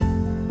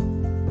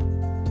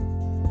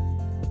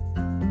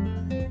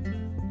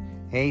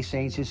Hey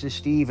Saints, this is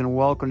Steve, and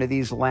welcome to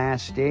these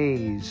last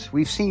days.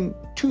 We've seen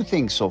two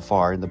things so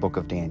far in the book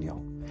of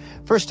Daniel.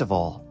 First of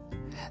all,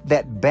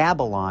 that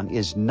Babylon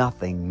is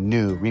nothing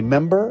new.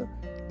 Remember,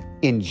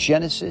 in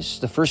Genesis,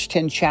 the first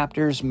 10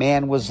 chapters,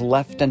 man was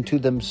left unto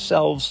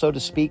themselves, so to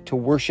speak, to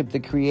worship the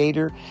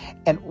Creator.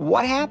 And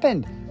what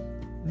happened?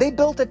 They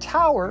built a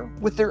tower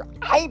with their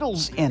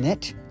idols in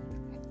it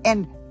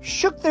and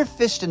shook their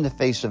fist in the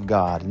face of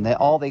God. And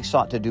all they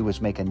sought to do was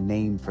make a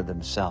name for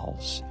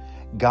themselves.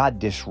 God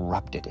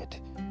disrupted it.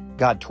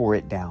 God tore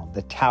it down.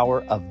 The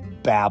Tower of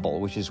Babel,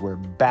 which is where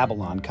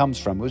Babylon comes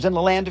from. It was in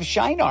the land of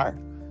Shinar.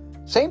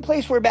 Same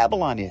place where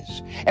Babylon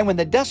is. And when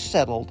the dust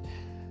settled,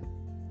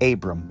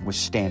 Abram was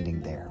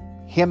standing there.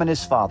 Him and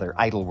his father,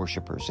 idol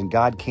worshipers. And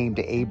God came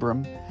to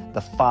Abram, the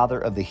father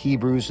of the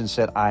Hebrews, and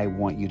said, I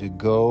want you to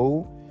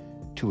go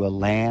to a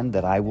land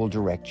that I will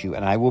direct you,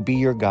 and I will be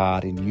your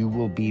God, and you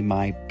will be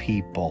my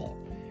people.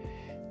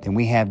 Then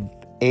we have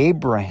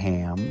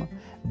Abraham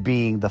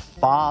being the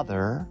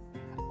father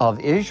of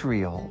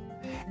Israel.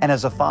 And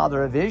as a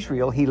father of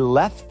Israel, he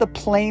left the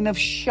plain of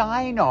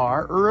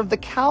Shinar, Ur of the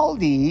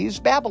Chaldees,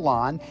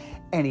 Babylon,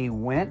 and he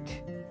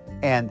went,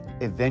 and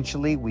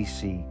eventually we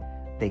see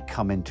they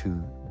come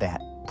into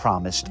that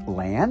promised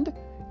land,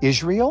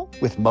 Israel,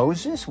 with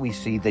Moses. We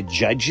see the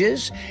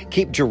judges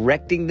keep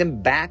directing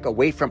them back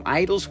away from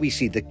idols. We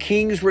see the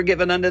kings were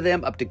given unto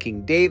them up to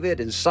King David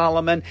and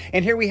Solomon.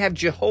 And here we have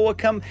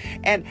Jehoiakim.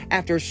 And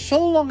after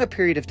so long a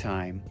period of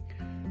time,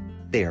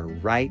 they are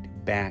right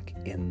back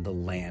in the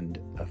land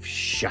of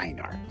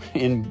Shinar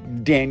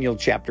in Daniel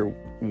chapter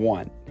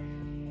 1,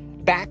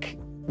 back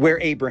where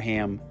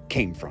Abraham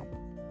came from.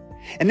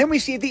 And then we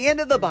see at the end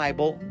of the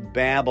Bible,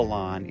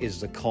 Babylon is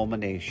the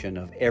culmination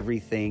of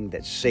everything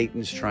that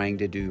Satan's trying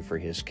to do for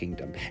his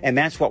kingdom. And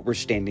that's what we're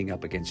standing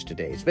up against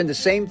today. It's been the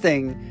same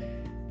thing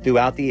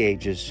throughout the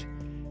ages,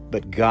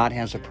 but God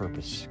has a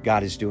purpose.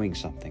 God is doing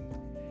something.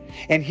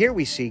 And here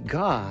we see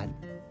God,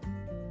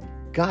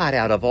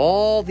 out of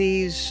all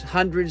these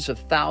hundreds of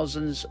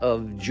thousands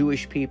of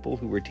Jewish people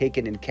who were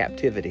taken in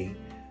captivity,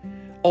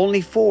 only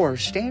 4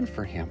 stand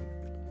for him.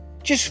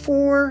 Just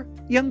 4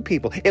 young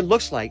people. It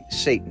looks like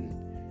Satan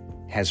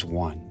has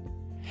won.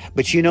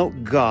 But you know,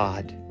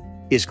 God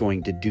is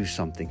going to do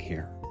something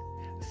here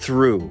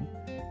through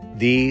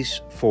these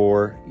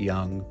 4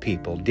 young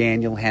people,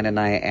 Daniel,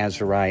 Hananiah,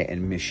 Azariah,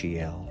 and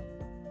Mishael.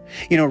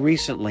 You know,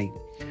 recently,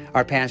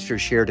 our pastor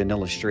shared an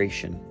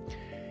illustration.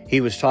 He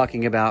was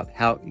talking about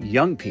how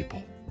young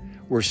people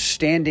were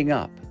standing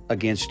up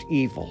against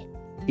evil,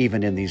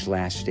 even in these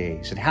last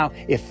days, and how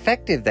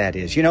effective that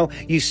is. You know,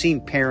 you've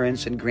seen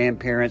parents and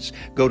grandparents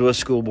go to a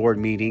school board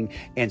meeting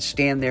and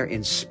stand there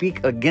and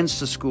speak against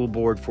the school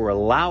board for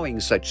allowing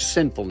such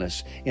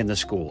sinfulness in the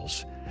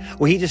schools.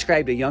 Well, he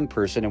described a young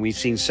person, and we've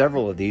seen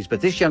several of these,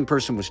 but this young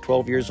person was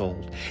 12 years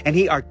old, and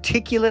he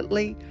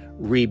articulately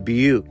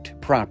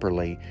rebuked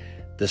properly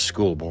the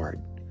school board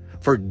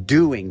for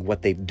doing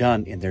what they've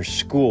done in their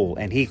school.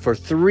 And he, for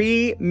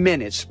 3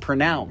 minutes,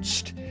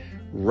 pronounced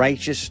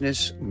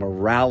righteousness,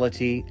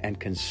 morality, and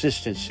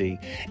consistency,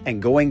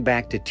 and going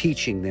back to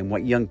teaching them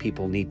what young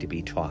people need to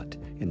be taught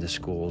in the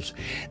schools.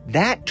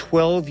 That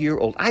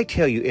 12-year-old, I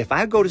tell you, if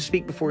I go to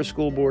speak before a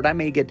school board, I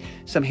may get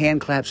some hand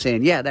claps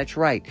saying, yeah, that's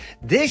right.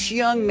 This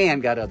young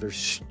man got other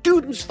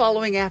students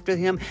following after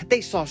him.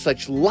 They saw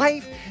such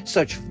life,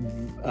 such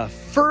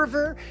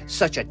fervor,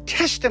 such a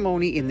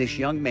testimony in this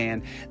young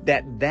man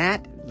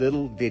that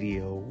little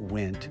video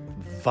went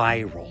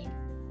viral.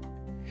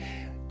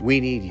 We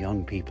need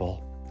young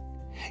people.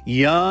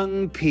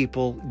 Young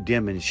people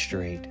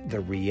demonstrate the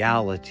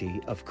reality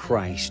of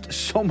Christ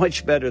so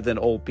much better than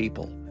old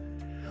people.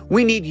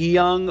 We need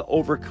young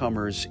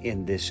overcomers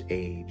in this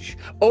age,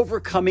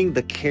 overcoming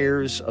the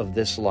cares of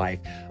this life,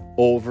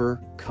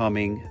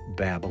 overcoming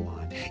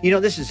Babylon. You know,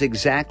 this is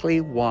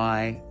exactly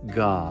why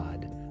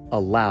God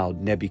allowed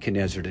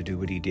Nebuchadnezzar to do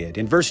what he did.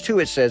 In verse 2,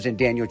 it says in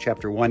Daniel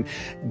chapter 1,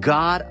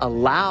 God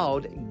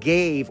allowed,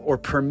 gave, or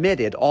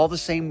permitted, all the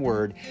same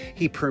word.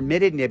 He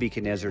permitted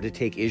Nebuchadnezzar to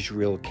take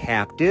Israel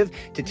captive,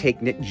 to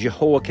take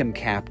Jehoiakim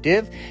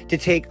captive, to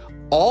take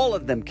all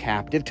of them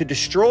captive, to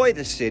destroy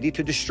the city,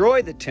 to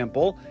destroy the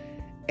temple,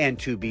 and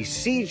to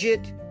besiege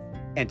it,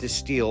 and to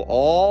steal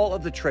all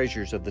of the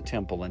treasures of the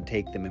temple and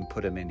take them and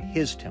put them in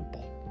his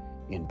temple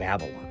in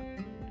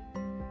Babylon.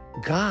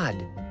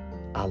 God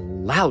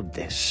allowed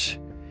this.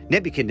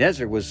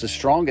 Nebuchadnezzar was the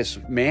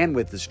strongest man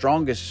with the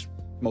strongest,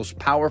 most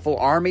powerful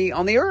army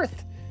on the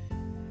earth.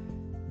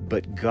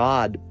 But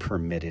God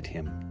permitted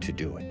him to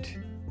do it.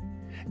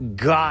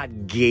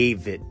 God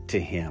gave it to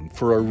him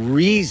for a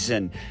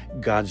reason.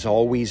 God's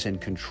always in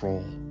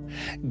control.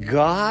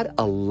 God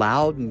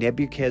allowed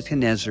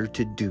Nebuchadnezzar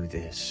to do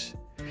this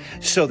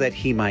so that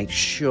he might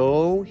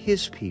show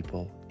his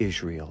people,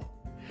 Israel,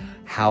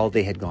 how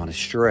they had gone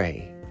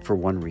astray for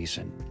one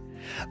reason,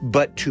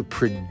 but to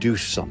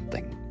produce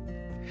something,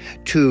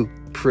 to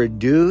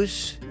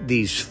produce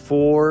these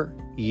 4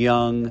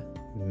 young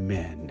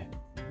men,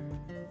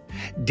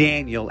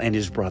 Daniel and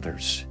his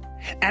brothers.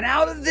 And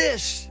out of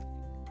this,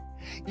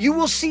 You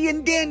will see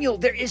in Daniel,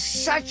 there is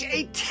such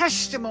a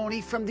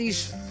testimony from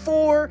these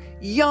 4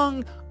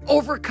 young,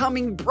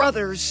 overcoming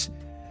brothers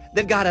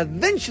that God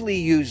eventually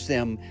used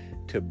them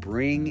to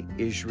bring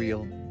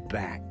Israel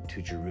back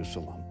to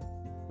Jerusalem.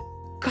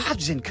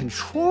 God's in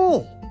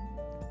control.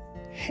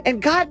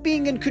 And God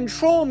being in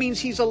control means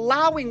He's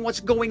allowing what's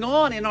going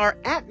on in our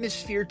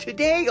atmosphere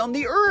today on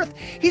the earth.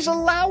 He's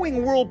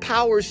allowing world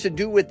powers to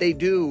do what they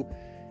do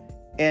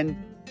and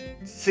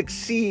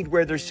succeed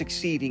where they're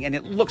succeeding. And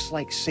it looks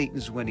like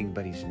Satan's winning,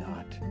 but he's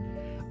not.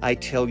 I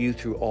tell you,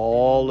 through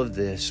all of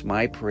this,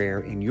 my prayer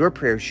and your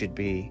prayer should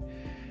be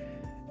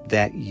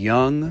that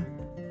young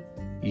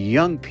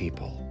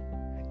people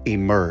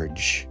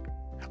emerge.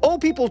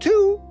 Old people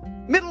too,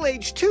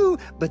 middle-aged too,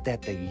 but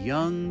that the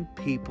young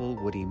people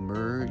would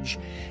emerge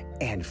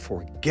and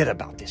forget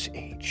about this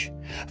age.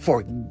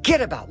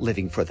 Forget about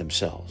living for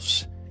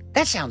themselves.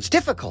 That sounds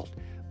difficult,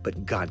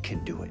 but God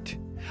can do it.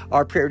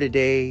 Our prayer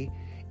today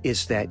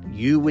is that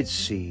you would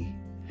see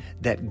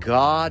that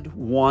God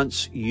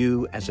wants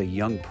you as a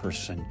young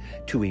person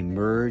to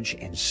emerge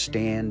and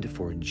stand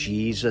for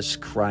Jesus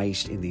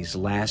Christ in these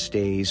last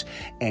days,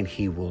 and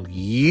He will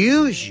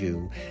use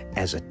you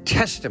as a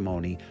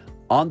testimony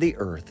on the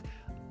earth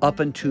up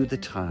unto the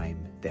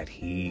time that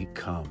He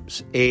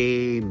comes.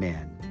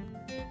 Amen.